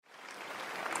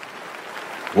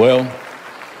Well,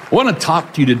 I want to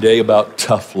talk to you today about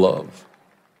tough love.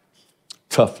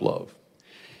 Tough love.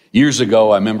 Years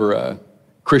ago, I remember a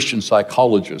Christian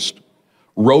psychologist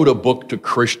wrote a book to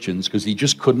Christians because he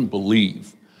just couldn't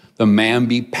believe the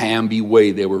mamby-pamby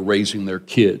way they were raising their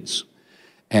kids.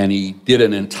 And he did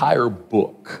an entire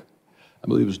book, I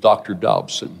believe it was Dr.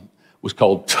 Dobson, was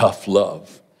called Tough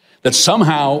Love. That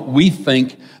somehow we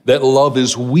think that love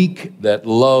is weak, that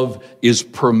love is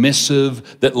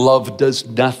permissive, that love does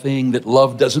nothing, that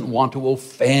love doesn't want to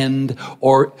offend,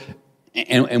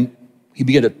 and he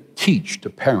began to teach to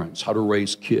parents how to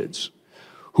raise kids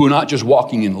who are not just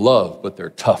walking in love, but they're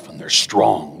tough and they're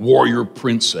strong, warrior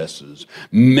princesses,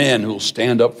 men who will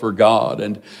stand up for God.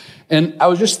 And I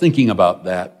was just thinking about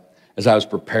that as I was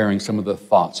preparing some of the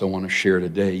thoughts I want to share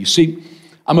today. You see,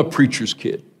 I'm a preacher's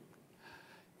kid.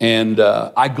 And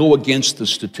I go against the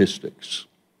statistics.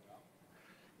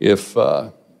 If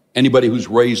anybody who's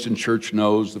raised in church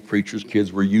knows, the preacher's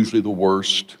kids were usually the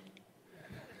worst.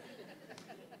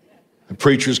 The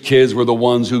preacher's kids were the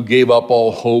ones who gave up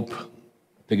all hope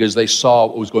because they saw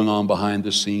what was going on behind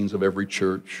the scenes of every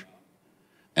church.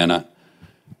 And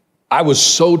I was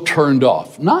so turned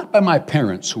off, not by my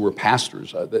parents who were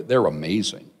pastors, they're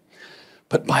amazing,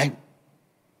 but by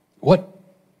what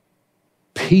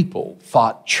people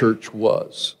thought church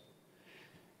was.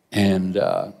 And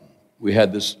we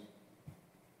had this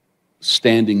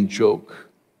standing joke.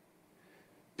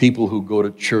 People who go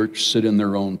to church sit in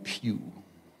their own pew.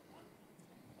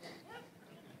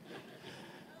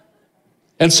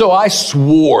 And so I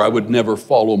swore I would never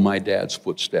follow my dad's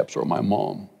footsteps or my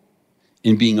mom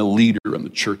in being a leader in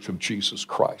the Church of Jesus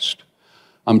Christ.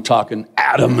 I'm talking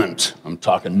adamant. I'm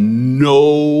talking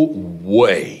no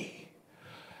way.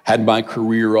 Had my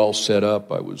career all set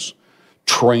up. I was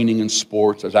training in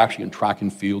sports. I was actually in track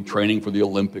and field, training for the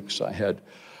Olympics. I had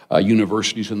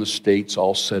universities in the States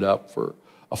all set up for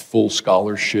a full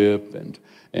scholarship, and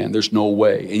there's no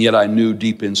way. And yet I knew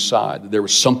deep inside that there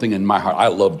was something in my heart. I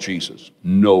love Jesus.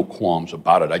 No qualms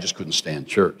about it. I just couldn't stand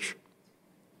church.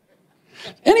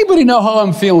 Anybody know how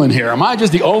I'm feeling here? Am I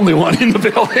just the only one in the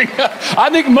building? I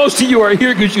think most of you are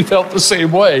here because you felt the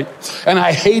same way. And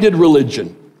I hated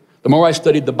religion. The more I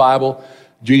studied the Bible,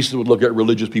 Jesus would look at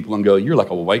religious people and go, "You're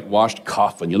like a whitewashed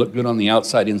coffin. You look good on the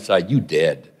outside, inside, you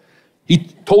dead." He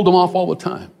told them off all the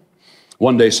time.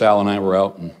 One day, Sal and I were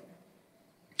out, and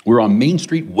we were on Main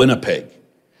Street, Winnipeg.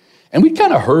 And we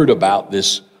kind of heard about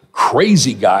this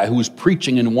crazy guy who was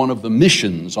preaching in one of the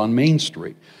missions on Main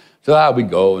Street. So we'd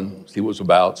go and see what it was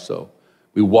about. So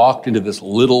we walked into this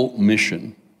little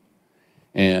mission,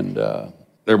 and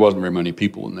there wasn't very many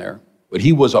people in there. But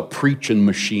he was a preaching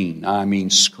machine. I mean,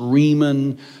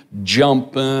 screaming,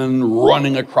 jumping,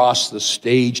 running across the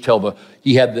stage till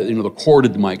he had the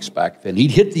corded mics back then.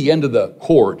 He'd hit the end of the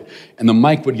cord, and the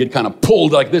mic would get kind of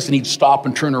pulled like this, and he'd stop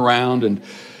and turn around.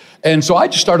 And so I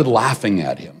just started laughing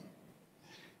at him.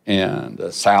 And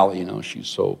Sally, she's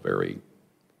so very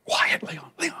quiet,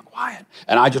 Leon, quiet.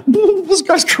 And I just, this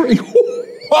guy's crazy.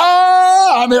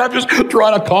 I'm just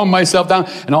trying to calm myself down.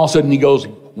 And all of a sudden he goes,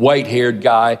 white-haired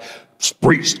guy,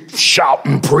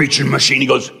 shouting, preaching machine. He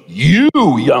goes, "You,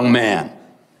 young man,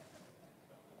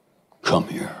 come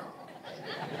here."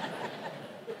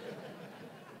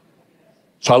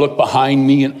 So I look behind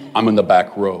me, and I'm in the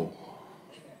back row.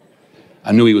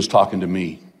 I knew he was talking to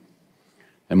me.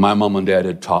 And my mom and dad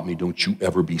had taught me, don't you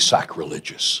ever be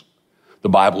sacrilegious. The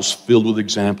Bible's filled with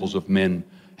examples of men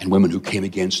and women who came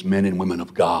against men and women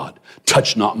of God.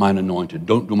 Touch not mine anointed.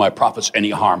 Don't do my prophets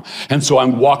any harm. And so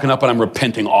I'm walking up and I'm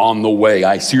repenting on the way.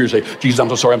 I seriously, Jesus, I'm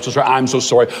so sorry. I'm so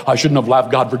sorry. I shouldn't have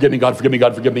laughed. God, forgive me. God, forgive me.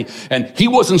 God, forgive me. And he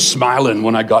wasn't smiling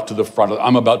when I got to the front.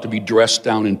 I'm about to be dressed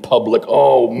down in public.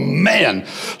 Oh, man.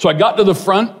 So I got to the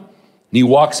front, and he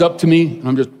walks up to me, and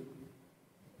I'm just,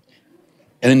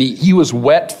 and then he was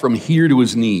wet from here to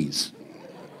his knees.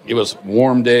 It was a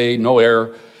warm day, no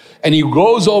air. And he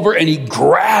goes over and he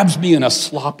grabs me in a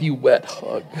sloppy, wet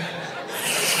hug.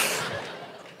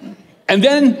 And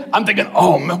then I'm thinking,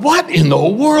 oh, man, what in the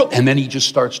world? And then he just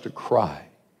starts to cry.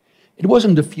 It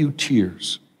wasn't a few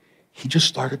tears. He just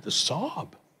started to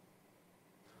sob.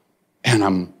 And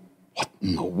I'm, what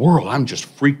in the world? I'm just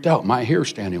freaked out. My hair's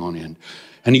standing on end.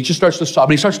 And he just starts to sob.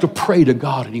 And he starts to pray to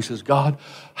God. And he says, "God,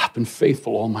 I've been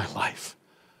faithful all my life.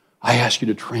 I ask you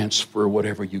to transfer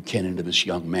whatever you can into this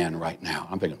young man right now."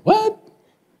 I'm thinking, what?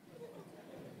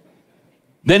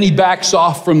 Then he backs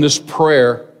off from this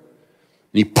prayer, and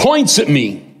he points at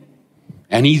me,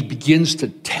 and he begins to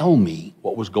tell me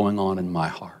what was going on in my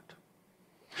heart.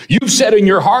 You've said in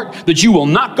your heart that you will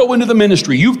not go into the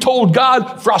ministry. You've told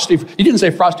God, he didn't say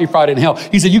Frosty Friday in hell.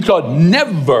 He said, you could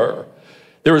never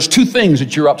There is two things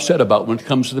that you're upset about when it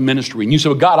comes to the ministry. And you say,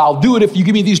 well, God, I'll do it if you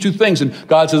give me these two things. And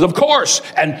God says, of course.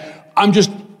 And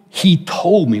he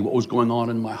told me what was going on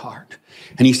in my heart.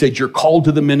 And he said, you're called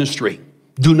to the ministry.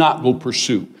 Do not go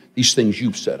pursue these things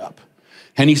you've set up.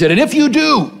 And he said, and if you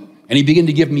do, and he began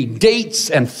to give me dates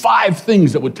and 5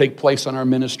 things that would take place on our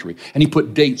ministry. And he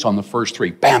put dates on the first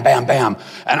 3. Bam, bam, bam.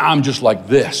 And I'm just like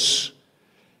this.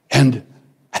 And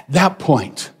at that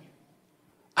point,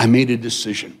 I made a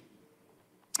decision.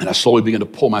 And I slowly began to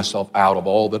pull myself out of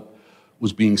all that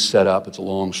was being set up. It's a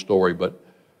long story, but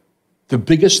the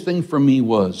biggest thing for me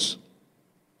was,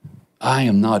 I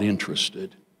am not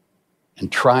interested in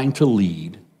trying to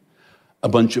lead a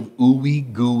bunch of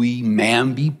ooey-gooey,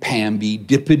 mamby-pamby,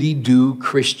 dippity-doo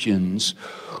Christians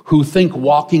who think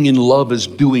walking in love is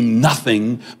doing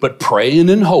nothing but praying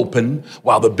and hoping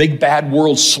while the big bad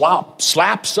world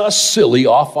slaps us silly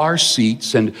off our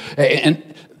seats. And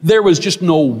there was just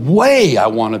no way I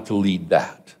wanted to lead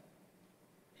that.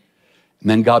 And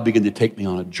then God began to take me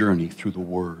on a journey through the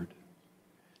Word.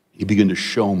 He began to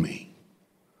show me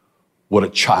what a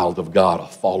child of God, a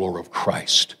follower of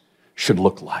Christ, should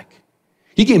look like.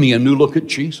 He gave me a new look at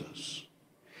Jesus.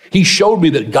 He showed me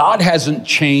that God hasn't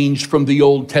changed from the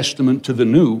Old Testament to the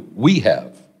New. We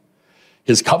have.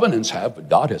 His covenants have, but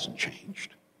God hasn't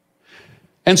changed.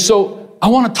 And so I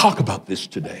want to talk about this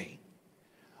today.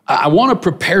 I want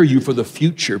to prepare you for the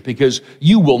future because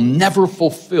you will never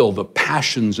fulfill the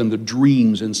passions and the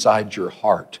dreams inside your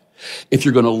heart if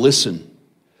you're going to listen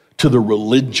to the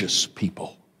religious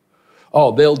people.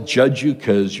 Oh, they'll judge you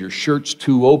because your shirt's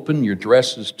too open, your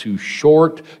dress is too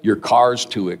short, your car's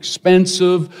too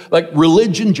expensive. Like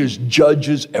religion just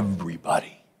judges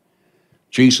everybody.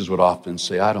 Jesus would often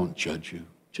say, I don't judge you.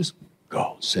 Just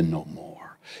go, sin no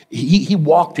more. He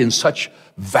walked in such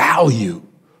value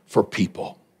for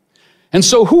people. And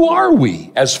so who are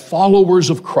we as followers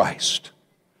of Christ?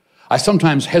 I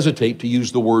sometimes hesitate to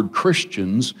use the word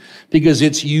Christians because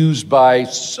it's used by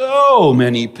so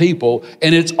many people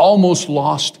and it's almost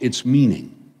lost its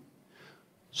meaning.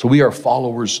 So we are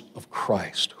followers of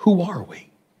Christ. Who are we?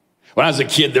 When I was a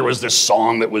kid, there was this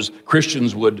song that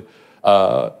Christians would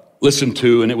listen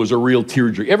to, and it was a real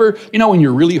tearjerker. Ever, when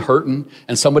you're really hurting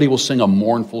and somebody will sing a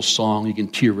mournful song, you can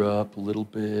tear up a little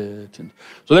bit. And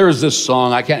so there was this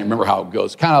song, I can't remember how it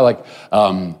goes, kind of like,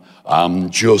 I'm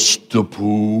just a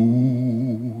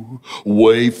poor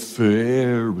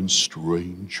wayfaring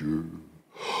stranger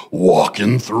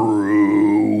walking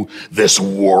through this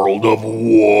world of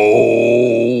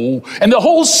woe. And the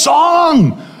whole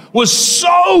song was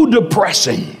so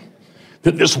depressing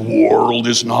that this world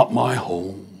is not my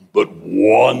home. But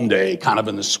one day, kind of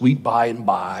in the sweet by and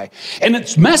by. And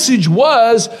its message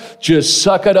was, just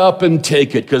suck it up and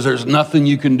take it, because there's nothing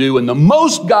you can do. And the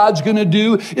most God's going to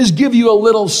do is give you a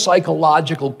little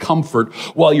psychological comfort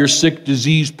while you're sick,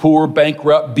 diseased, poor,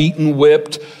 bankrupt, beaten,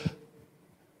 whipped.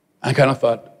 I kind of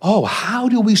thought, oh, how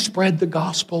do we spread the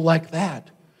gospel like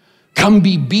that? Come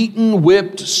be beaten,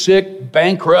 whipped, sick,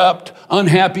 bankrupt,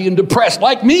 unhappy, and depressed.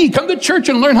 Like me, come to church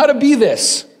and learn how to be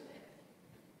this.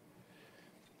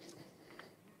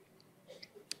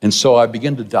 And so I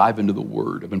began to dive into the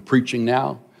Word. I've been preaching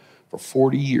now for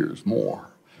 40 years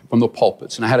more from the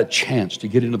pulpits. And I had a chance to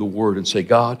get into the Word and say,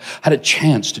 God, I had a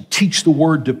chance to teach the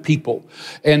Word to people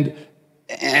and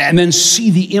then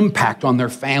see the impact on their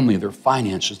family, their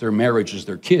finances, their marriages,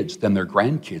 their kids, then their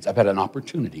grandkids. I've had an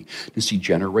opportunity to see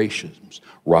generations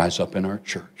rise up in our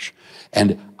church.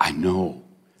 And I know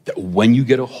that when you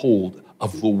get a hold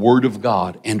of the Word of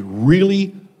God and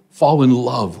really fall in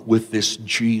love with this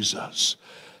Jesus,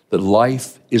 that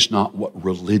life is not what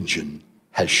religion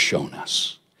has shown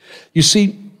us. You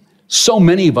see, so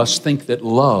many of us think that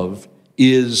love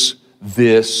is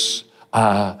this,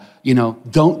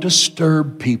 don't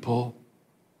disturb people.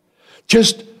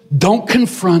 Just don't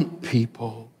confront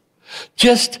people.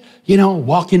 Just,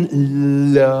 walk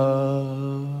in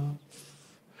love.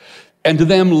 And to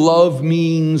them, love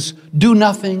means do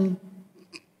nothing.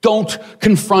 Don't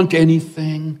confront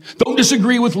anything. Don't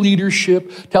disagree with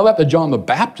leadership. Tell that to John the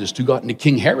Baptist, who got into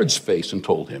King Herod's face and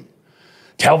told him.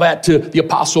 Tell that to the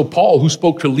Apostle Paul, who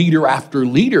spoke to leader after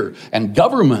leader and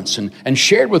governments and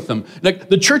shared with them. Like,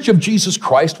 the Church of Jesus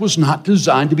Christ was not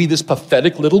designed to be this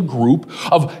pathetic little group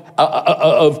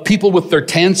of people with their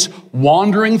tents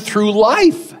wandering through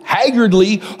life,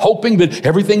 haggardly hoping that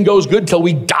everything goes good till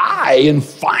we die and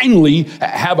finally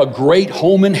have a great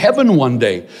home in heaven one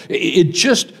day.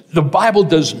 The Bible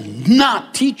does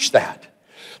not teach that.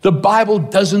 The Bible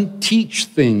doesn't teach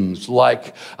things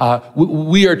like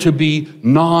we are to be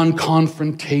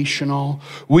non-confrontational.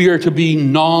 We are to be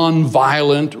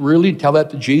non-violent. Really tell that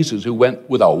to Jesus, who went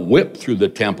with a whip through the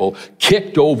temple,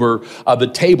 kicked over the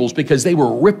tables because they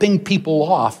were ripping people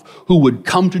off who would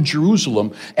come to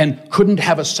Jerusalem and couldn't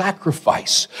have a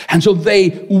sacrifice. And so they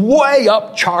way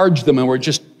upcharged them and were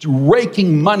just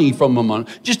raking money from them.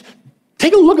 Just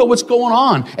take a look at what's going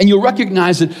on, and you'll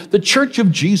recognize that the Church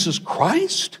of Jesus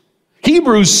Christ,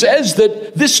 Hebrews says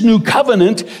that this new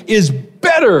covenant is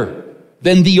better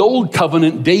than the old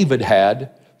covenant David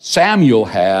had, Samuel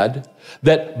had,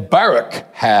 that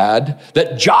Barak had,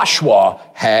 that Joshua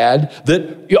had,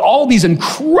 that all these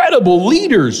incredible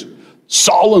leaders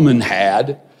Solomon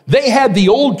had. They had the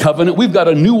old covenant. We've got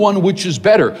a new one which is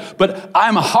better. But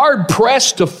I'm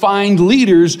hard-pressed to find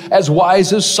leaders as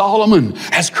wise as Solomon,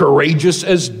 as courageous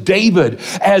as David,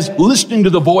 as listening to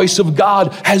the voice of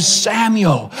God as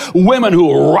Samuel. Women who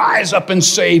will rise up and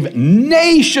save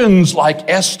nations like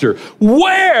Esther.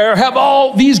 Where have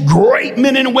all these great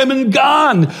men and women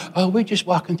gone? Oh, we're just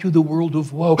walking through the world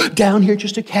of woe. Down here,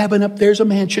 just a cabin. Up there's a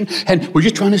mansion. And we're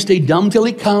just trying to stay dumb till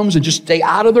he comes and just stay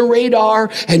out of the radar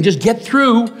and just get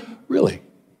through. Really,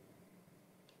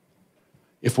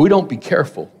 if we don't be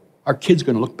careful, our kids are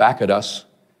going to look back at us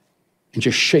and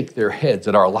just shake their heads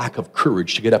at our lack of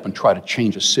courage to get up and try to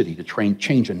change a city, to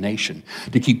change a nation,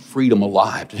 to keep freedom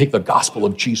alive, to take the gospel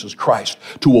of Jesus Christ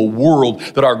to a world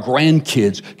that our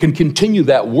grandkids can continue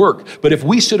that work. But if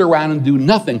we sit around and do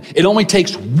nothing, it only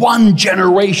takes one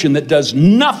generation that does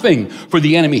nothing for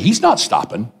the enemy. He's not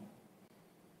stopping.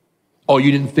 Oh,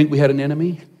 you didn't think we had an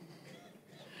enemy?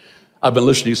 I've been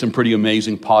listening to some pretty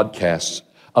amazing podcasts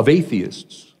of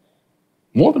atheists,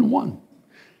 more than one.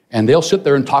 And they'll sit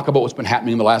there and talk about what's been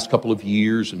happening in the last couple of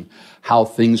years and how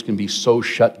things can be so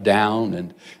shut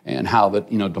down and how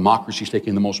that, democracy's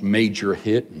taking the most major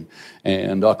hit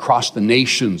and across the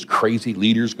nations, crazy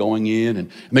leaders going in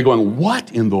and they're going,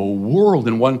 what in the world?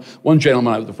 And one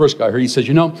gentleman, the first guy I heard, he says,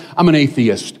 I'm an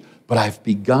atheist, but I've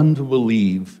begun to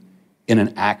believe in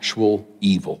an actual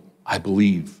evil. I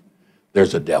believe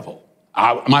there's a devil.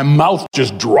 My mouth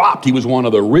just dropped. He was one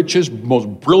of the richest, most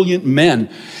brilliant men.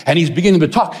 And he's beginning to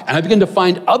talk. And I began to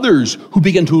find others who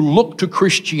began to look to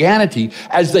Christianity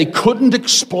as they couldn't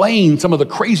explain some of the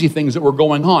crazy things that were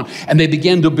going on. And they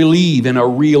began to believe in a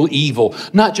real evil,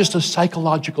 not just a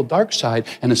psychological dark side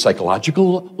and a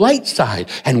psychological light side.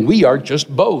 And we are just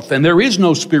both. And there is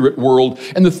no spirit world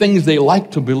and the things they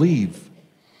like to believe.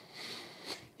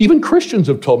 Even Christians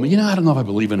have told me, I don't know if I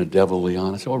believe in a devil,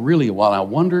 Leon. I said, well, really? Well, I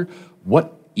wonder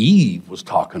what Eve was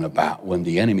talking about when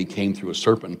the enemy came through a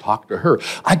serpent and talked to her.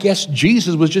 I guess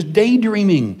Jesus was just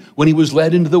daydreaming when he was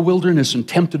led into the wilderness and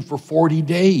tempted for 40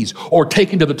 days, or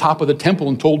taken to the top of the temple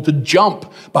and told to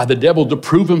jump by the devil to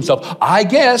prove himself. I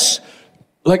guess,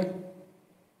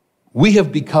 we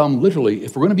have become literally,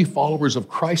 if we're going to be followers of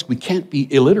Christ, we can't be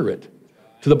illiterate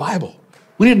to the Bible.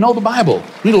 We need to know the Bible.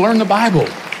 We need to learn the Bible.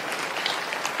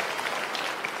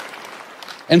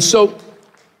 And so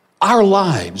our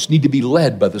lives need to be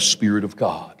led by the Spirit of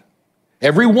God.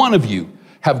 Every one of you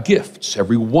have gifts.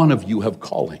 Every one of you have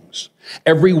callings.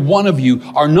 Every one of you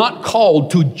are not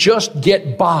called to just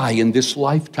get by in this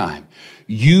lifetime.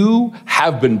 You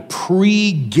have been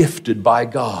pre-gifted by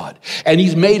God, and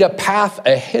He's made a path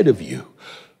ahead of you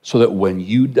so that when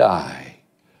you die,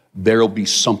 there'll be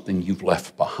something you've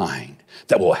left behind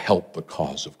that will help the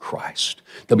cause of Christ.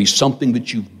 There'll be something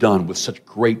that you've done with such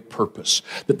great purpose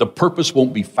that the purpose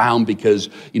won't be found because,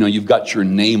 you've got your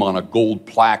name on a gold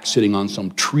plaque sitting on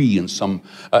some tree in some,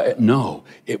 no,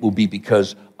 it will be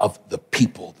because of the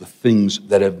people, the things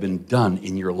that have been done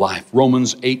in your life.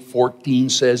 Romans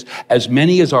 8:14 says, as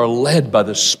many as are led by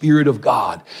the Spirit of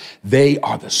God, they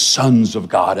are the sons of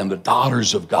God and the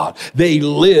daughters of God. They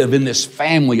live in this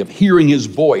family of hearing His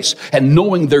voice and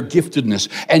knowing their giftedness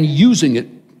and using it,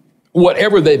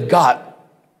 whatever they've got,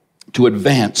 to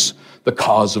advance the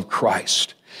cause of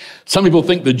Christ. Some people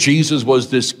think that Jesus was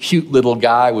this cute little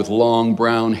guy with long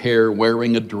brown hair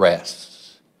wearing a dress,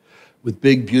 with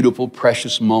big, beautiful,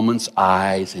 precious moments,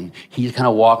 eyes, and he kind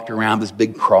of walked around this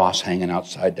big cross hanging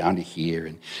outside down to here,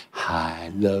 and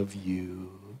I love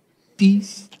you.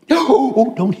 Peace.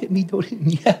 Oh, don't hit me, don't hit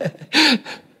me.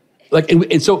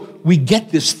 And so we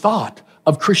get this thought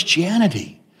of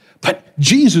Christianity. But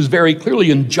Jesus very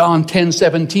clearly in John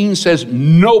 10:17 says,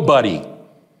 nobody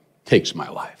takes my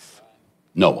life.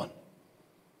 No one.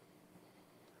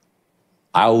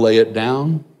 I'll lay it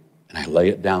down, and I lay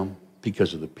it down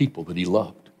because of the people that He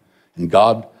loved. And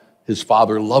God, His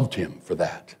Father, loved Him for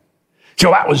that. So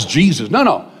that was Jesus.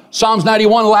 No. Psalms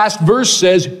 91, last verse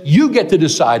says, you get to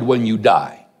decide when you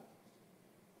die.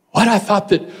 What? I thought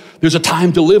that there's a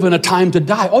time to live and a time to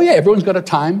die. Oh yeah, everyone's got a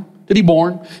time to be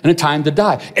born and a time to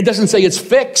die. It doesn't say it's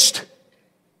fixed.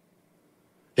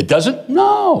 It doesn't?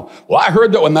 No. Well, I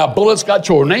heard that when that bullet's got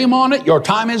your name on it, your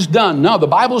time is done. No, the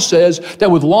Bible says that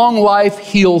with long life,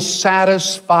 he'll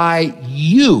satisfy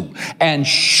you and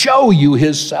show you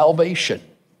his salvation.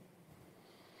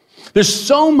 There's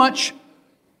so much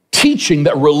teaching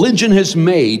that religion has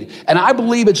made, and I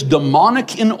believe it's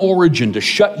demonic in origin to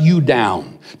shut you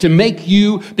down, to make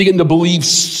you begin to believe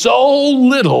so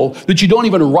little that you don't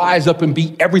even rise up and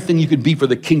be everything you could be for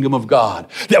the kingdom of God,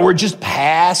 that we're just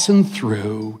passing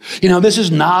through. You know, this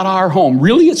is not our home.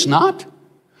 Really, it's not?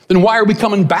 Then why are we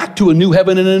coming back to a new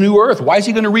heaven and a new earth? Why is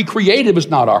he going to recreate if it's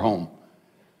not our home?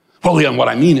 Well, Leon, what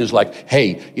I mean is like,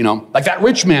 hey, you know, like that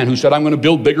rich man who said, I'm going to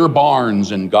build bigger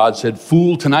barns, and God said,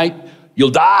 fool, tonight you'll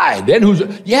die.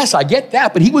 Then yes, I get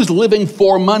that, but he was living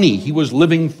for money. He was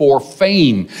living for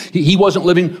fame. He wasn't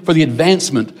living for the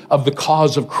advancement of the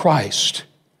cause of Christ.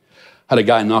 I had a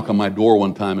guy knock on my door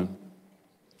one time,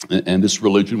 and this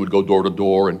religion would go door to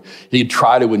door, and he'd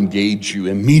try to engage you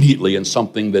immediately in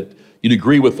something that you'd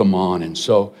agree with them on. And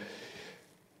so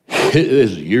this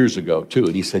is years ago too.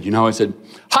 And he said, you know, I said,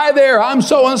 hi there, I'm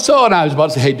so-and-so. And I was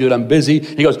about to say, hey dude, I'm busy.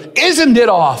 And he goes, isn't it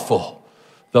awful,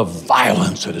 the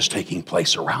violence that is taking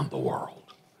place around the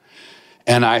world?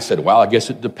 And I said, well, I guess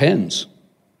it depends.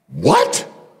 What?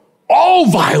 All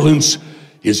violence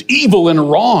is evil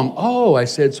and wrong. Oh, I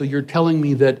said, so you're telling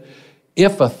me that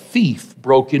if a thief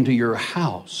broke into your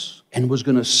house and was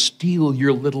going to steal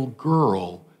your little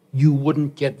girl, you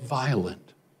wouldn't get violent?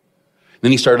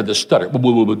 Then he started to stutter.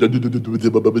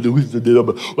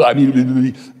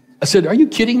 I said, are you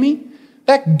kidding me?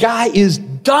 That guy is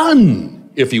done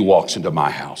if he walks into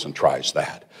my house and tries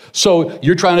that. So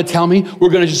you're trying to tell me we're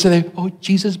going to just say, oh,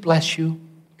 Jesus bless you.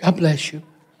 God bless you.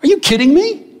 Are you kidding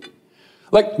me?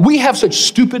 Like, we have such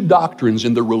stupid doctrines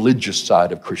in the religious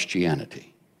side of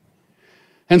Christianity.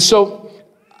 And so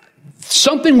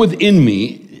something within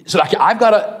me said, I've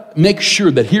got to make sure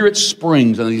that here at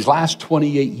Springs in these last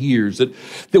 28 years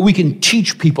that we can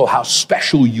teach people how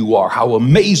special you are, how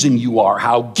amazing you are,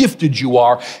 how gifted you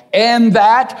are, and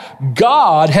that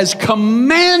God has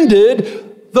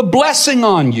commanded the blessing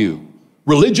on you.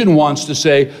 Religion wants to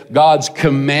say God's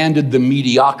commanded the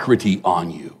mediocrity on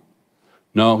you.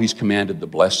 No, he's commanded the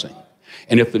blessing.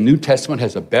 And if the New Testament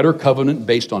has a better covenant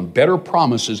based on better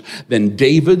promises than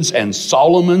David's and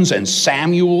Solomon's and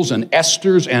Samuel's and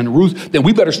Esther's and Ruth, then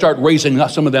we better start raising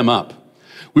some of them up.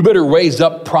 We better raise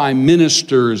up prime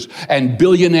ministers and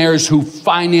billionaires who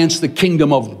finance the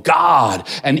kingdom of God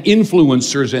and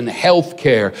influencers in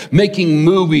healthcare, making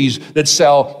movies that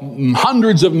sell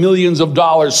hundreds of millions of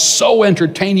dollars, so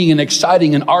entertaining and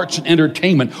exciting in arts and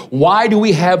entertainment. Why do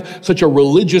we have such a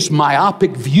religious,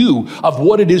 myopic view of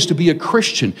what it is to be a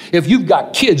Christian? If you've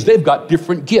got kids, they've got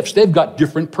different gifts. They've got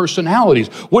different personalities.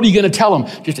 What are you going to tell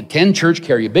them? Just attend church,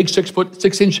 carry a big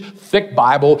 6-inch thick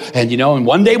Bible, and and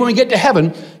one day when we get to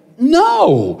heaven,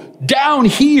 no, down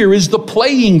here is the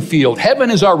playing field.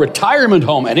 Heaven is our retirement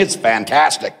home, and it's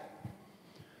fantastic.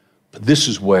 But this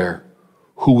is where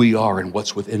who we are and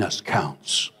what's within us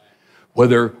counts.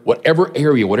 Whatever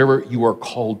area, whatever you are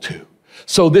called to.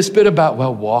 So this bit about,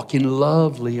 walk in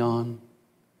love, Leon.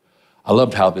 I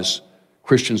loved how this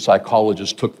Christian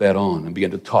psychologist took that on and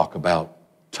began to talk about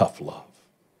tough love.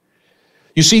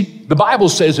 You see, the Bible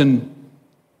says in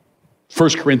 1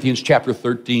 Corinthians chapter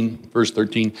 13, verse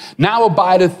 13, now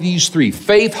abideth these three,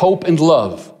 faith, hope, and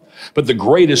love. But the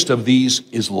greatest of these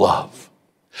is love.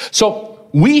 So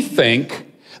we think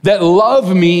that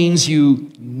love means you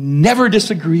never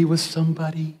disagree with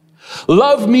somebody.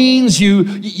 Love means you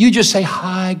just say,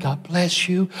 hi, God bless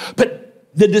you. But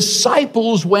the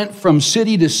disciples went from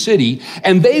city to city,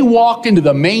 and they walked into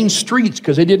the main streets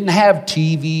because they didn't have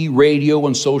TV, radio,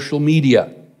 and social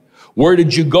media. Where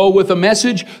did you go with a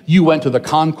message? You went to the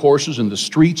concourses and the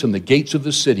streets and the gates of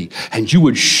the city, and you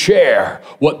would share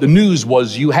what the news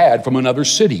was you had from another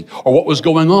city or what was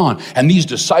going on. And these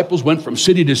disciples went from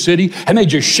city to city, and they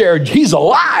just shared, he's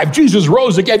alive. Jesus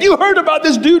rose again. You heard about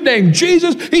this dude named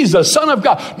Jesus? He's the Son of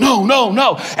God. No.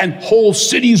 And whole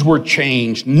cities were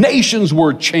changed. Nations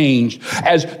were changed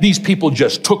as these people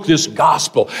just took this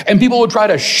gospel. And people would try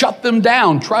to shut them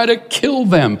down, try to kill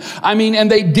them.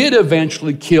 And they did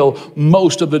eventually kill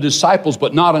most of the disciples,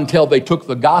 but not until they took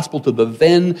the gospel to the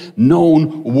then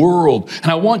known world.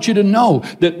 And I want you to know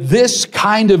that this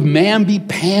kind of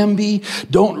mamby-pamby,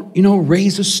 don't,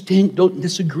 raise a stink, don't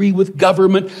disagree with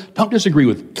government. Don't disagree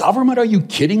with government, are you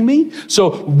kidding me?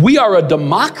 So we are a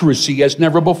democracy as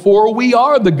never before. We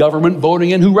are the government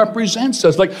voting in who represents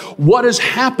us. Like, what has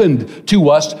happened to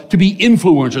us to be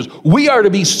influencers? We are to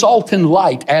be salt and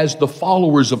light as the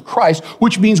followers of Christ,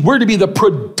 which means we're to be the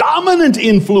predominant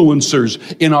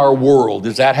influencers in our world.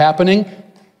 Is that happening?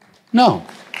 No.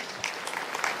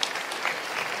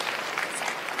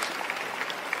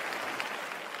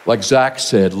 Like Zach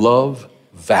said, love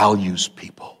values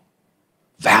people,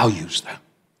 values them.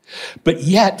 But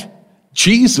yet,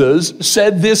 Jesus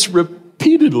said this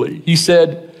repeatedly. He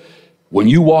said, when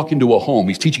you walk into a home,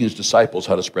 he's teaching his disciples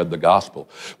how to spread the gospel.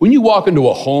 When you walk into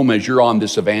a home as you're on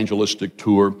this evangelistic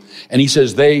tour, and he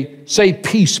says, they say,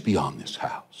 peace be on this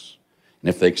house. And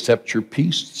if they accept your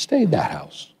peace, stay in that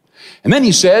house. And then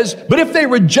he says, but if they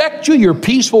reject you, your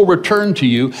peace will return to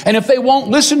you. And if they won't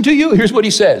listen to you, here's what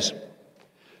he says,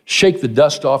 shake the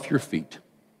dust off your feet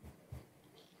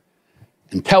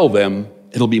and tell them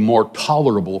it'll be more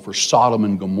tolerable for Sodom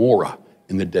and Gomorrah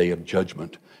in the day of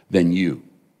judgment than you.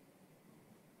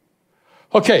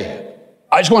 Okay,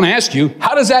 I just want to ask you,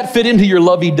 how does that fit into your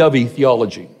lovey-dovey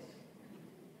theology?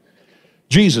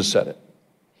 Jesus said it.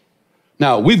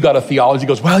 Now, we've got a theology that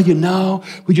goes, well,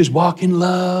 we just walk in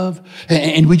love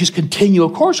and we just continue.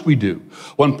 Of course we do.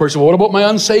 One person, well, what about my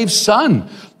unsaved son?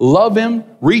 Love him,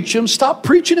 reach him, stop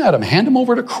preaching at him, hand him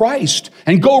over to Christ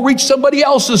and go reach somebody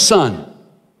else's son.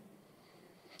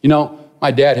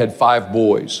 My dad had 5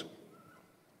 boys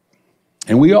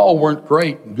and we all weren't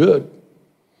great and good.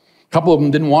 A couple of them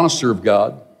didn't want to serve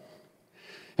God.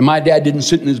 And my dad didn't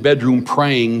sit in his bedroom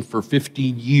praying for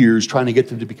 15 years trying to get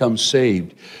them to become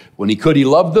saved. When he could, he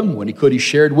loved them. When he could, he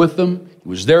shared with them. He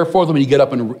was there for them, and he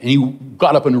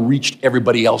got up and reached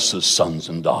everybody else's sons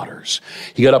and daughters.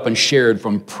 He got up and shared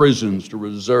from prisons to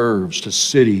reserves to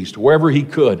cities to wherever he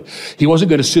could. He wasn't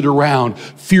going to sit around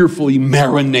fearfully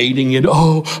marinating in,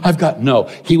 no.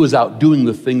 He was out doing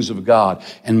the things of God,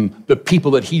 and the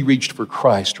people that he reached for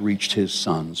Christ reached his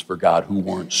sons for God who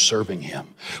weren't serving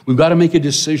him. We've got to make a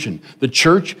decision. The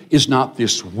church is not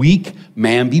this weak,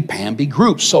 mamby-pamby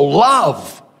group. So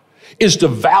love is to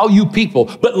value people.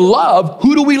 But love,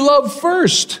 who do we love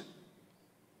first?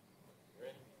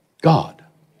 God.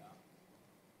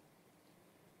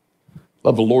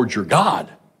 Love the Lord your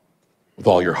God with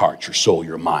all your heart, your soul,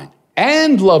 your mind,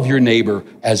 and love your neighbor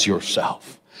as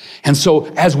yourself. And so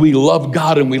as we love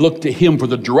God and we look to him for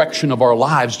the direction of our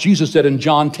lives, Jesus said in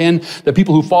John 10, the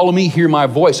people who follow me hear my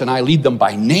voice and I lead them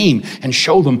by name and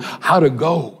show them how to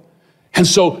go. And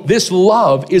so this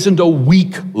love isn't a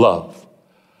weak love.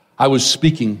 I was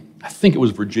speaking, I think it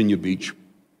was Virginia Beach,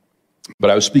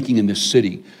 but I was speaking in this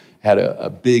city, had a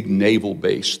big naval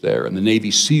base there, and the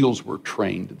Navy SEALs were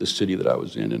trained at the city that I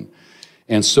was in.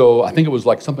 And so I think it was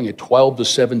like something like 12 to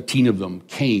 17 of them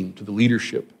came to the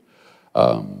leadership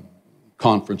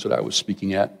conference that I was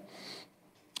speaking at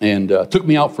and took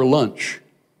me out for lunch.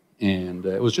 And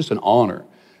it was just an honor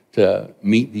to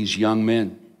meet these young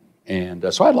men.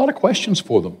 And so I had a lot of questions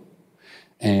for them.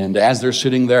 And as they're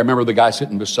sitting there, I remember the guy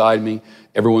sitting beside me,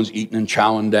 everyone's eating and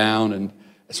chowing down. And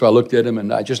so I looked at him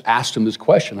and I just asked him this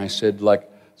question. I said,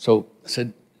 so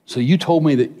you told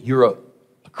me that you're a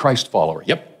Christ follower.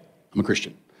 Yep, I'm a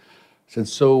Christian. I said,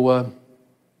 so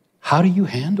how do you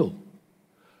handle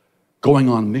going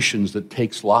on missions that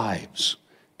takes lives?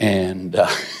 And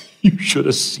you should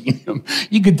have seen him.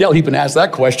 You could tell he'd been asked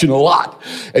that question a lot.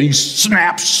 And he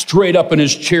snaps straight up in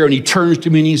his chair and he turns to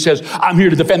me and he says, I'm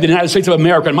here to defend the United States of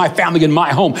America and my family and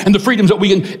my home and the freedoms that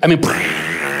we can,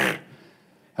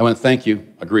 I went, thank you,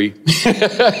 agree.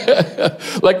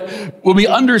 When we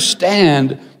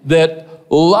understand that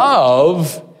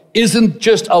love isn't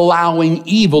just allowing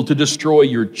evil to destroy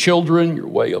your children, your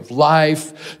way of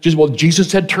life.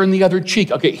 Jesus said, turn the other cheek.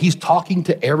 Okay, he's talking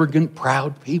to arrogant,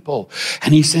 proud people.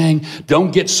 And he's saying,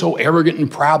 don't get so arrogant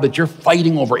and proud that you're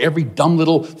fighting over every dumb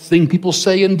little thing people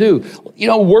say and do.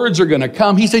 Words are going to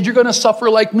come. He said, you're going to suffer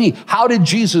like me. How did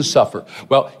Jesus suffer?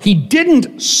 Well, he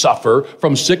didn't suffer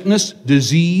from sickness,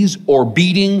 disease, or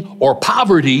beating, or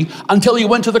poverty until he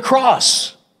went to the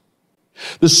cross.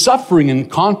 The suffering in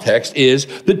context is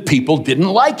that people didn't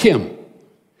like him.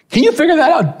 Can you figure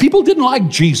that out? People didn't like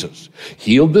Jesus.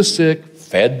 Healed the sick,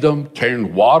 fed them,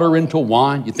 turned water into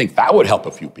wine. You'd think that would help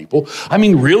a few people.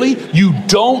 Really? You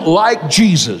don't like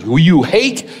Jesus. You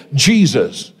hate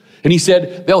Jesus. And he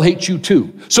said, they'll hate you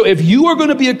too. So if you are going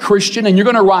to be a Christian and you're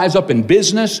going to rise up in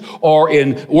business or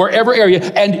in wherever area,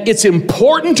 and it's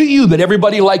important to you that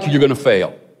everybody like you, you're going to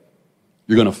fail.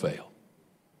 You're going to fail.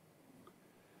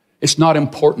 It's not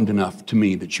important enough to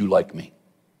me that you like me.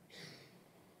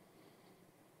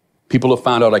 People have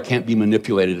found out I can't be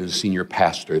manipulated as a senior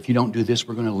pastor. If you don't do this,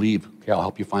 we're going to leave. Okay, I'll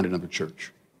help you find another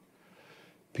church.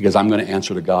 Because I'm going to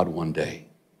answer to God one day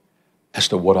as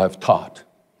to what I've taught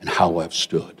and how I've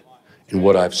stood and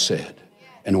what I've said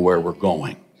and where we're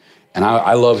going. And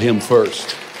I love him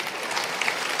first.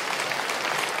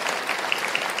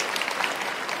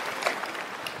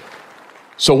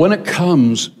 So when it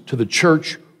comes to the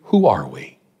church, who are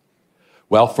we?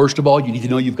 Well, first of all, you need to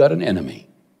know you've got an enemy.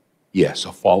 Yes,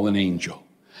 a fallen angel.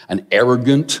 An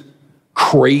arrogant,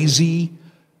 crazy,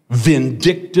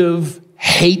 vindictive,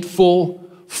 hateful,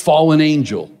 fallen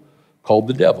angel called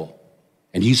the devil.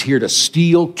 And he's here to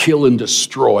steal, kill, and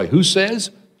destroy. Who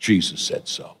says? Jesus said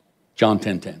so. John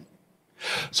 10:10.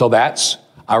 So that's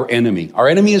our enemy. Our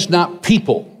enemy is not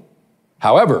people.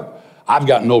 However, I've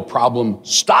got no problem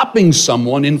stopping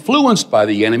someone influenced by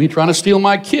the enemy trying to steal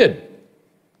my kid.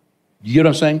 You get what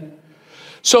I'm saying?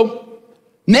 So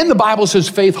then the Bible says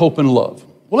faith, hope, and love.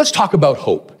 Well, let's talk about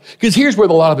hope. Because here's where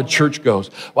a lot of the church goes.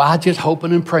 Well, I'm just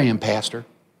hoping and praying, Pastor.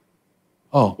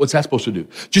 Oh, what's that supposed to do?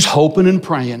 Just hoping and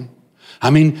praying. I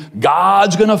mean,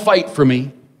 God's going to fight for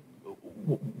me.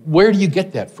 Where do you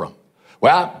get that from?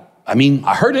 Well, I mean,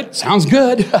 I heard it. Sounds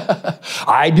good.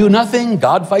 I do nothing.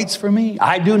 God fights for me.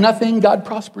 I do nothing. God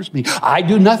prospers me. I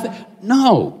do nothing.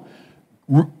 No.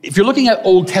 If you're looking at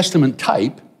Old Testament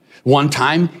type, one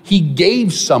time he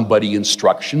gave somebody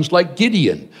instructions like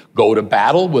Gideon. Go to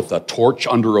battle with a torch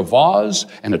under a vase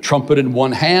and a trumpet in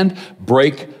one hand.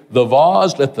 Break the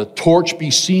vase, let the torch be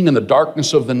seen in the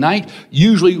darkness of the night.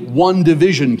 Usually one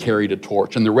division carried a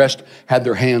torch and the rest had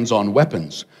their hands on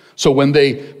weapons. So when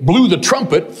they blew the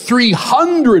trumpet,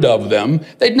 300 of them,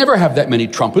 they'd never have that many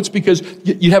trumpets because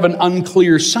you'd have an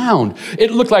unclear sound.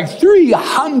 It looked like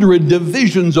 300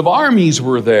 divisions of armies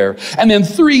were there, and then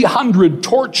 300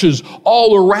 torches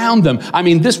all around them. I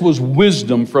mean, this was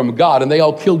wisdom from God, and they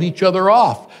all killed each other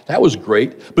off. That was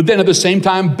great. But then at the same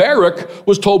time, Barak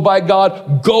was told by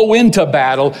God, go into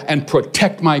battle and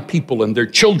protect my people and their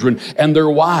children and their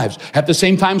wives. At the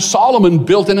same time, Solomon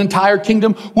built an entire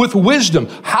kingdom with wisdom.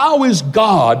 How is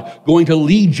God going to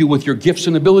lead you with your gifts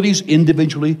and abilities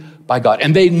individually by God?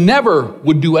 And they never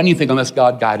would do anything unless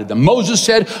God guided them. Moses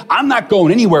said, I'm not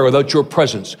going anywhere without your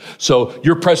presence. So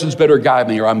your presence better guide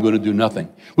me or I'm going to do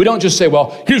nothing. We don't just say,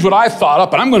 well, here's what I thought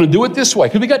up and I'm going to do it this way.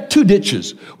 Because we got two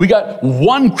ditches. We got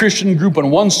one Christian group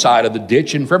on one side of the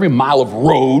ditch, and for every mile of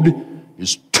road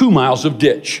is 2 miles of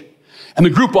ditch. And the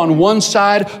group on one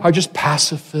side are just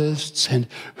pacifists and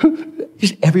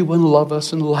just everyone love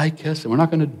us and like us and we're not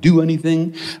going to do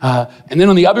anything. And then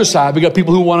on the other side, we got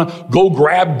people who want to go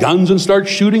grab guns and start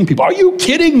shooting people. Are you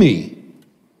kidding me?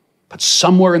 But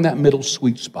somewhere in that middle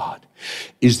sweet spot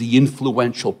is the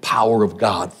influential power of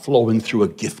God flowing through a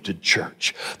gifted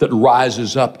church that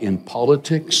rises up in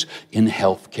politics, in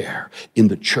healthcare, in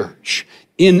the church,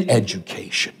 in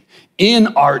education, in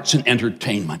arts and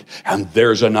entertainment. And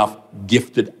there's enough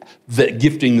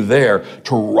gifting there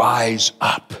to rise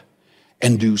up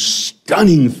and do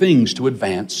stunning things to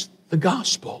advance the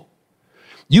gospel.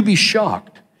 You'd be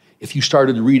shocked if you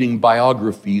started reading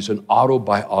biographies and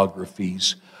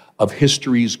autobiographies of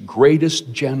history's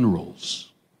greatest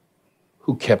generals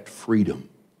who kept freedom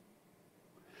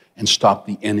and stopped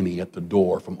the enemy at the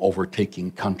door from overtaking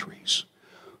countries,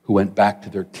 who went back to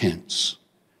their tents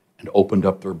and opened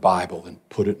up their Bible and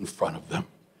put it in front of them,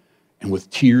 and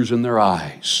with tears in their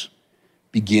eyes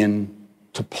begin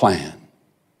to plan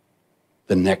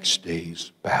the next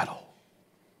day's battle.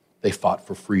 They fought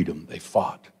for freedom. They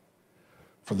fought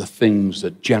for the things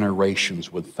that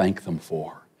generations would thank them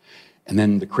for. And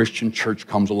then the Christian church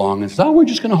comes along and says, oh, we're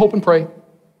just going to hope and pray.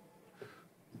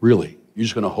 Really? You're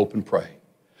just going to hope and pray?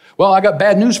 Well, I got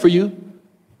bad news for you.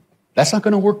 That's not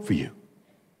going to work for you.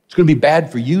 It's going to be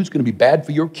bad for you. It's going to be bad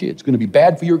for your kids. It's going to be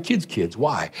bad for your kids' kids.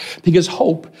 Why? Because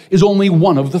hope is only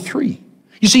one of the three.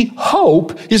 You see,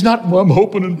 hope is not, well, I'm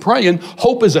hoping and praying.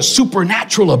 Hope is a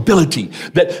supernatural ability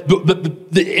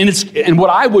and what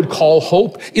I would call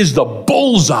hope is the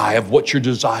bullseye of what your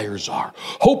desires are.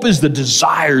 Hope is the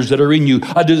desires that are in you,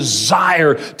 a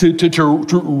desire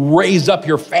to raise up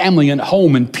your family and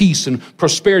home and peace and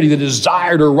prosperity, the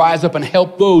desire to rise up and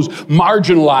help those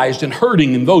marginalized and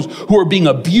hurting and those who are being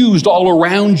abused all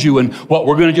around you. And what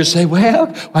we're going to just say,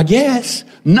 well, I guess.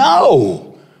 No.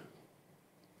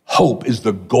 Hope is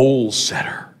the goal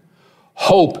setter.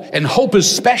 Hope, and hope is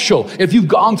special. If you've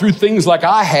gone through things like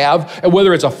I have, and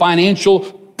whether it's a financial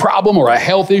problem or a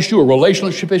health issue, a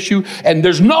relationship issue, and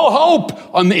there's no hope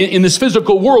in this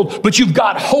physical world, but you've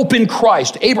got hope in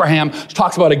Christ. Abraham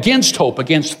talks about against hope,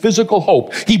 against physical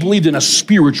hope. He believed in a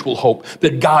spiritual hope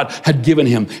that God had given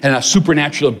him and a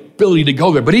supernatural ability to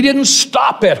go there. But he didn't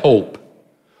stop at hope.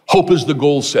 Hope is the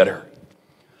goal setter.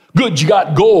 Good, you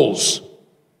got goals.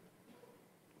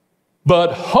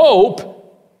 But hope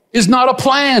is not a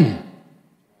plan.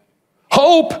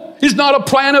 Hope is not a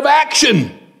plan of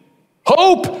action.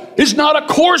 Hope is not a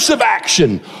course of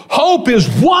action. Hope is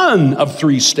one of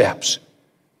 3 steps.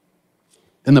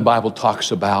 Then the Bible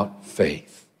talks about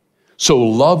faith. So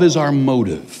love is our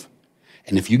motive.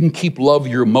 And if you can keep love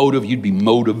your motive, you'd be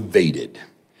motivated.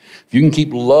 If you can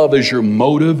keep love as your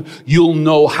motive, you'll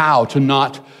know how to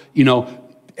not,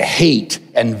 hate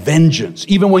and vengeance,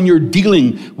 even when you're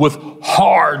dealing with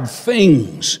hard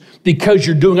things, because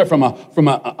you're doing it from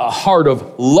a heart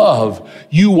of love.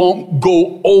 You won't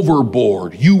go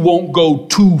overboard. You won't go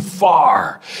too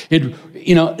far,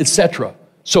 etc.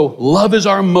 So love is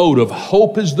our motive.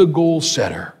 Hope is the goal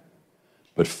setter.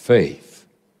 But faith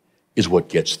is what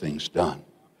gets things done.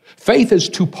 Faith has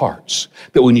 2 parts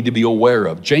that we need to be aware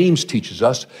of. James teaches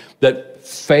us that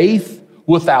faith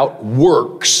without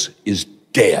works is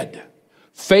dead.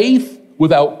 Faith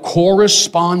without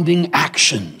corresponding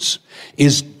actions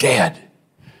is dead.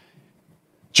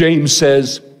 James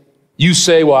says, you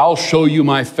say, well, I'll show you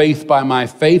my faith by my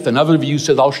faith. Another of you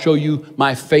says, I'll show you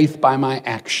my faith by my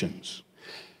actions.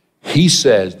 He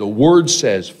says, the word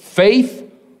says,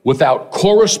 faith without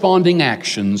corresponding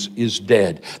actions is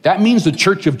dead. That means the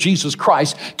Church of Jesus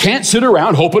Christ can't sit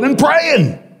around hoping and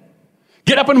praying.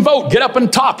 Get up and vote. Get up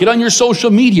and talk. Get on your social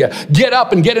media. Get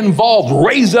up and get involved.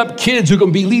 Raise up kids who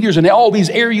can be leaders in all these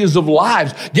areas of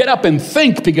lives. Get up and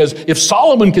think, because if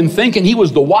Solomon can think and he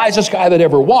was the wisest guy that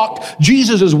ever walked,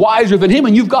 Jesus is wiser than him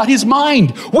and you've got his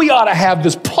mind. We ought to have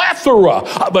this plethora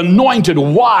of anointed,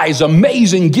 wise,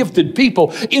 amazing, gifted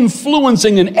people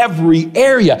influencing in every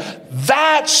area.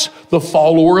 That's the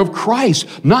follower of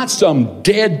Christ, not some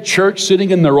dead church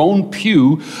sitting in their own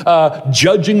pew,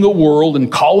 judging the world and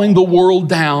calling the world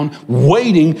down,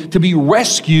 waiting to be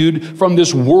rescued from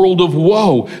this world of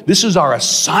woe. This is our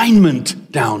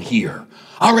assignment down here.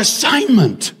 Our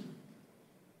assignment.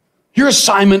 Your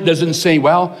assignment doesn't say,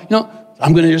 well,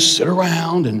 I'm going to just sit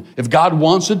around, and if God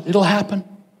wants it, it'll happen.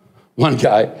 One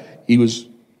guy,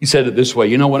 he said it this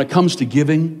way, when it comes to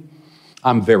giving,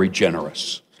 I'm very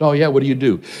generous. Oh, yeah, what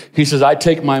do? He says, I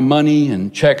take my money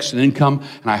and checks and income,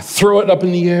 and I throw it up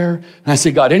in the air, and I say,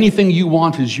 God, anything you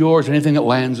want is yours, anything that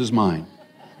lands is mine.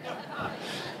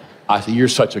 I say, you're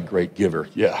such a great giver.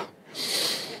 Yeah.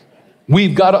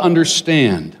 We've got to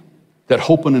understand that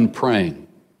hoping and praying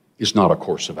is not a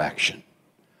course of action.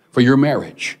 For your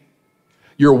marriage,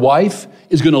 your wife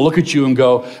is going to look at you and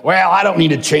go, well, I don't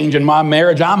need a change in my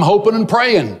marriage. I'm hoping and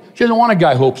praying. She doesn't want a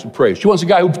guy who hopes and prays. She wants a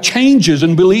guy who changes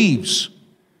and believes.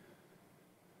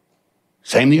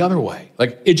 Same the other way.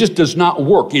 It just does not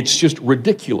work. It's just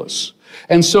ridiculous.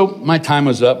 And so my time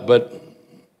is up, but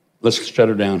let's shut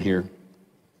her down here.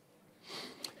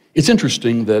 It's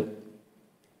interesting that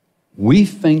we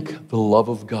think the love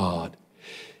of God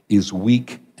is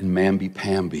weak and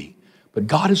mamby-pamby, but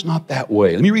God is not that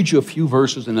way. Let me read you a few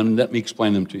verses and then let me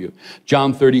explain them to you.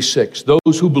 John 36,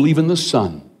 those who believe in the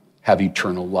Son have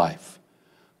eternal life,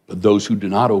 but those who do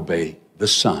not obey the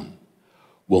Son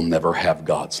will never have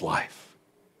God's life.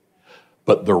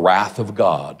 But the wrath of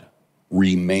God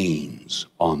remains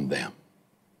on them.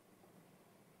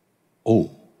 Oh,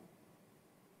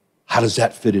 how does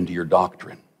that fit into your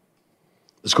doctrine?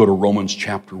 Let's go to Romans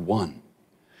chapter 1.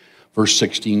 Verse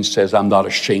 16 says, I'm not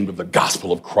ashamed of the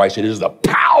gospel of Christ. It is the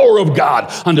power of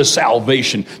God unto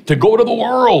salvation to go to the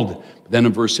world. But then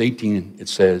in verse 18 it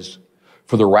says,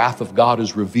 for the wrath of God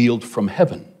is revealed from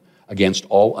heaven against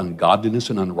all ungodliness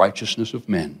and unrighteousness of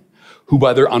men, who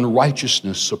by their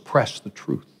unrighteousness suppress the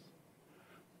truth.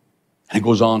 And it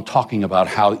goes on talking about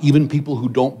how even people who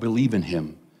don't believe in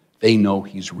him, they know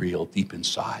he's real deep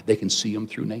inside. They can see him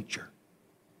through nature.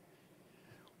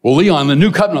 Well, Leon, the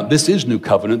new covenant, this is new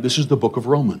covenant. This is the book of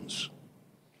Romans.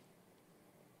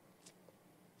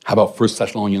 How about 1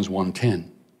 Thessalonians 1:10?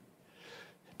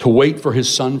 To wait for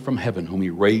his Son from heaven, whom he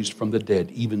raised from the dead,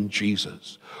 even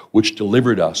Jesus, which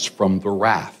delivered us from the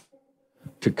wrath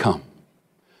to come.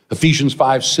 Ephesians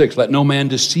 5:6, let no man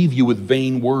deceive you with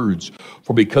vain words,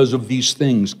 for because of these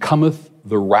things cometh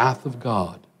the wrath of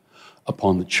God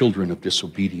upon the children of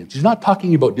disobedience. He's not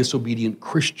talking about disobedient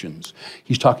Christians.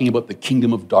 He's talking about the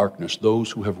kingdom of darkness,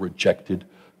 those who have rejected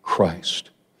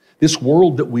Christ. This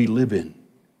world that we live in,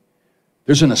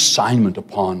 There's an assignment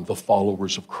upon the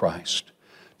followers of Christ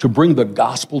to bring the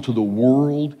gospel to the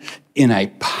world in a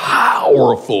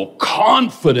powerful,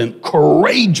 confident,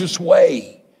 courageous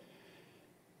way.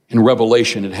 In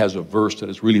Revelation, it has a verse that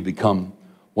has really become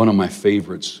one of my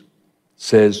favorites. It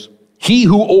says, "He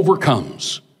who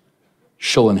overcomes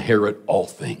shall inherit all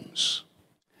things,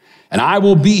 and I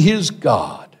will be his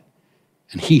God,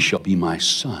 and he shall be my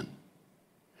son."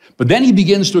 But then he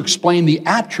begins to explain the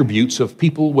attributes of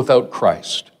people without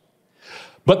Christ.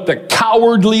 "But the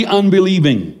cowardly,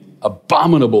 unbelieving,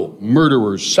 abominable,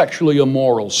 murderers, sexually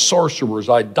immoral, sorcerers,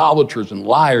 idolaters, and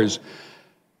liars,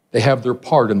 they have their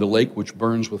part in the lake which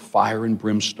burns with fire and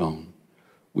brimstone,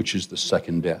 which is the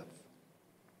second death."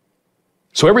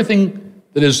 So everything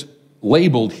that is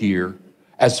labeled here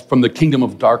as from the kingdom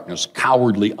of darkness,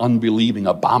 cowardly, unbelieving,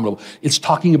 abominable, it's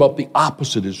talking about the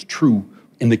opposite is true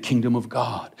in the kingdom of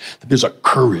God. There's a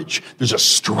courage, there's a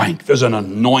strength, there's an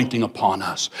anointing upon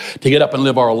us to get up and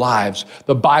live our lives.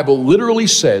 The Bible literally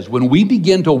says when we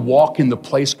begin to walk in the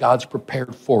place God's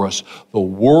prepared for us, the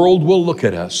world will look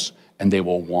at us and they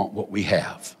will want what we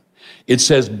have. It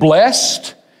says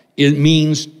blessed, it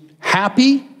means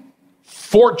happy,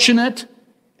 fortunate,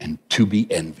 and to be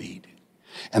envied.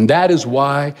 And that is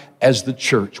why, as the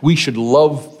church, we should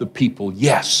love the people,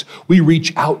 yes. We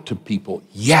reach out to people,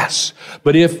 yes.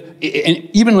 But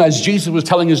even as Jesus was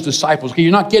telling his disciples, okay,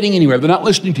 you're not getting anywhere, they're not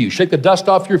listening to you, shake the dust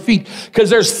off your feet, because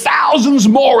there's thousands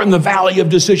more in the valley of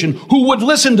decision who would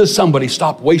listen to somebody.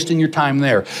 Stop wasting your time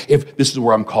there if this is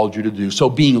where I'm called you to do. So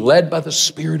being led by the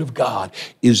Spirit of God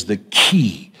is the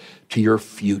key to your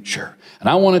future. And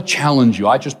I want to challenge you.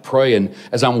 I just pray, and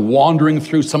as I'm wandering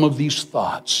through some of these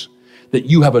thoughts, that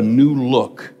you have a new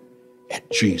look at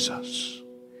Jesus.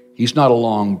 He's not a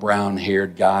long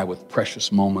brown-haired guy with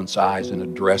precious moments eyes in a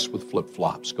dress with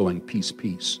flip-flops going peace,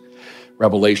 peace.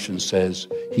 Revelation says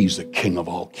he's the King of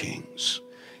all kings.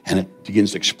 And it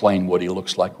begins to explain what he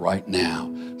looks like right now.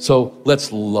 So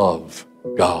let's love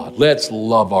God. Let's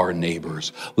love our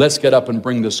neighbors. Let's get up and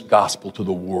bring this gospel to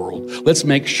the world. Let's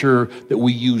make sure that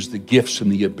we use the gifts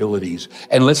and the abilities.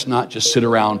 And let's not just sit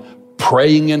around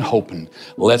praying and hoping.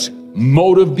 Let's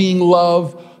motive being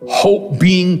love, hope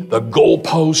being the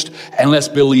goalpost, and let's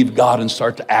believe God and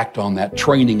start to act on that,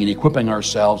 training and equipping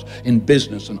ourselves in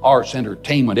business and arts,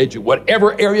 entertainment,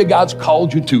 whatever area God's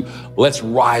called you to. Let's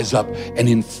rise up and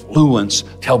influence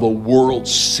till the world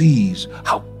sees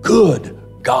how good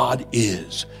God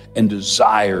is and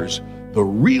desires the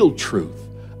real truth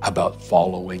about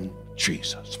following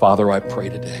Jesus. Father, I pray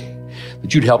today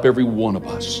that you'd help every one of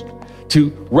us to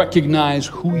recognize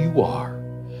who you are,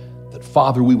 that,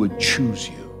 Father, we would choose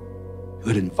you, we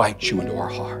would invite you into our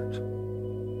heart,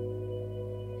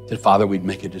 that, Father, we'd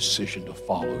make a decision to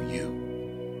follow you.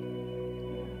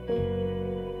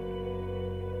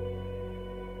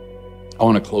 I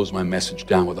want to close my message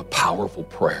down with a powerful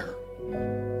prayer.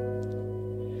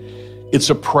 It's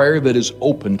a prayer that is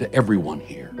open to everyone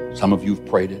here. Some of you have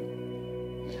prayed it.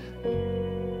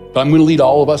 But I'm going to lead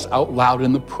all of us out loud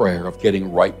in the prayer of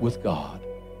getting right with God,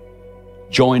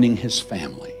 joining his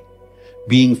family,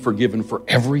 being forgiven for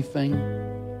everything,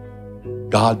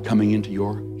 God coming into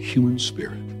your human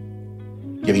spirit,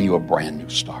 giving you a brand new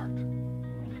start.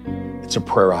 It's a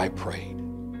prayer I prayed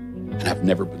and have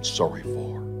never been sorry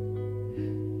for.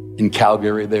 In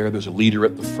Calgary there's a leader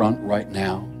at the front right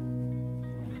now.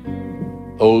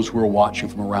 Those who are watching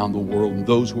from around the world and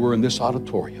those who are in this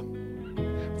auditorium,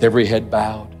 with every head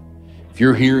bowed, if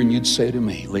you're here and you'd say to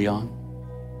me, Leon,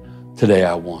 today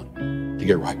I want to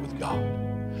get right with God.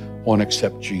 I want to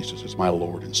accept Jesus as my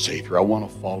Lord and Savior. I want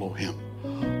to follow him.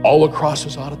 All across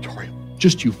this auditorium,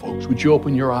 just you folks, would you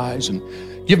open your eyes and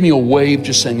give me a wave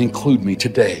just saying, include me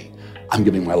today. I'm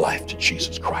giving my life to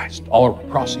Jesus Christ. All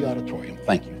across the auditorium,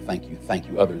 thank you, thank you, thank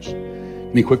you. Others,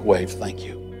 give me a quick wave, thank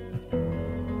you.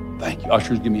 Thank you.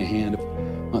 Ushers, give me a hand if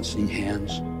I'm not seeing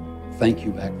hands. Thank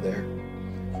you back there.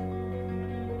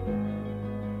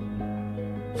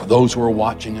 For those who are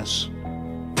watching us,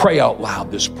 pray out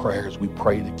loud this prayer as we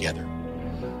pray together.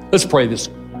 Let's pray this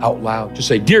out loud. Just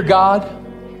say, Dear God,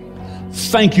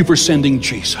 thank you for sending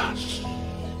Jesus,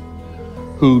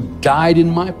 who died in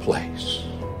my place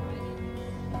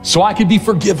so I could be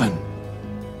forgiven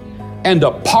and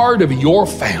a part of your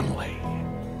family.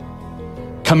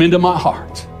 Come into my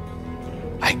heart.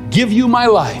 I give you my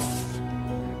life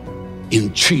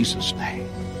in Jesus' name.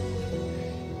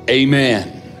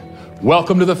 Amen.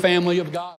 Welcome to the family of God.